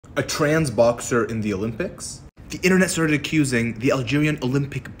a trans boxer in the Olympics. The internet started accusing the Algerian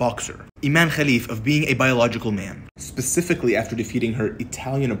Olympic boxer, Iman Khalif, of being a biological man, specifically after defeating her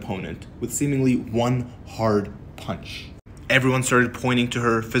Italian opponent with seemingly one hard punch. Everyone started pointing to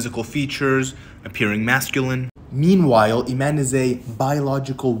her physical features, appearing masculine. Meanwhile, Iman is a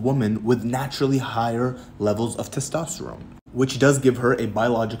biological woman with naturally higher levels of testosterone, which does give her a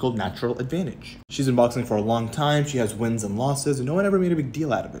biological natural advantage. She's been boxing for a long time, she has wins and losses, and no one ever made a big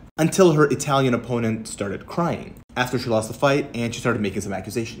deal out of it. Until her Italian opponent started crying after she lost the fight and she started making some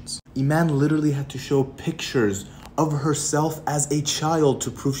accusations. Iman literally had to show pictures of herself as a child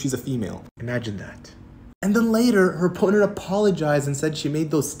to prove she's a female. Imagine that. And then later, her opponent apologized and said she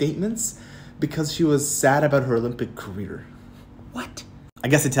made those statements because she was sad about her Olympic career. What? I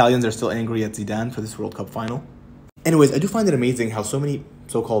guess Italians are still angry at Zidane for this World Cup final. Anyways, I do find it amazing how so many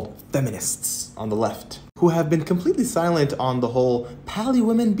so-called feminists on the left, who have been completely silent on the whole Pali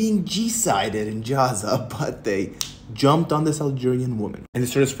women being G-sided in Gaza, but they jumped on this Algerian woman and they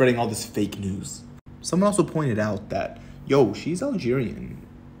started spreading all this fake news. Someone also pointed out that, yo, she's Algerian.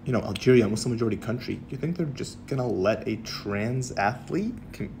 You know, Algeria, Muslim majority country. You think they're just gonna let a trans athlete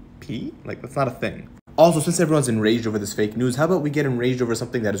compete? Like, that's not a thing. Also, since everyone's enraged over this fake news, how about we get enraged over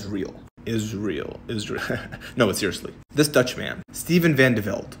something that is real? Israel. No, but seriously. This Dutch man, Steven van de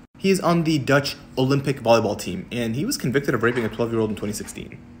Velde, he's on the Dutch Olympic volleyball team, and he was convicted of raping a 12-year-old in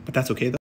 2016. But that's okay though.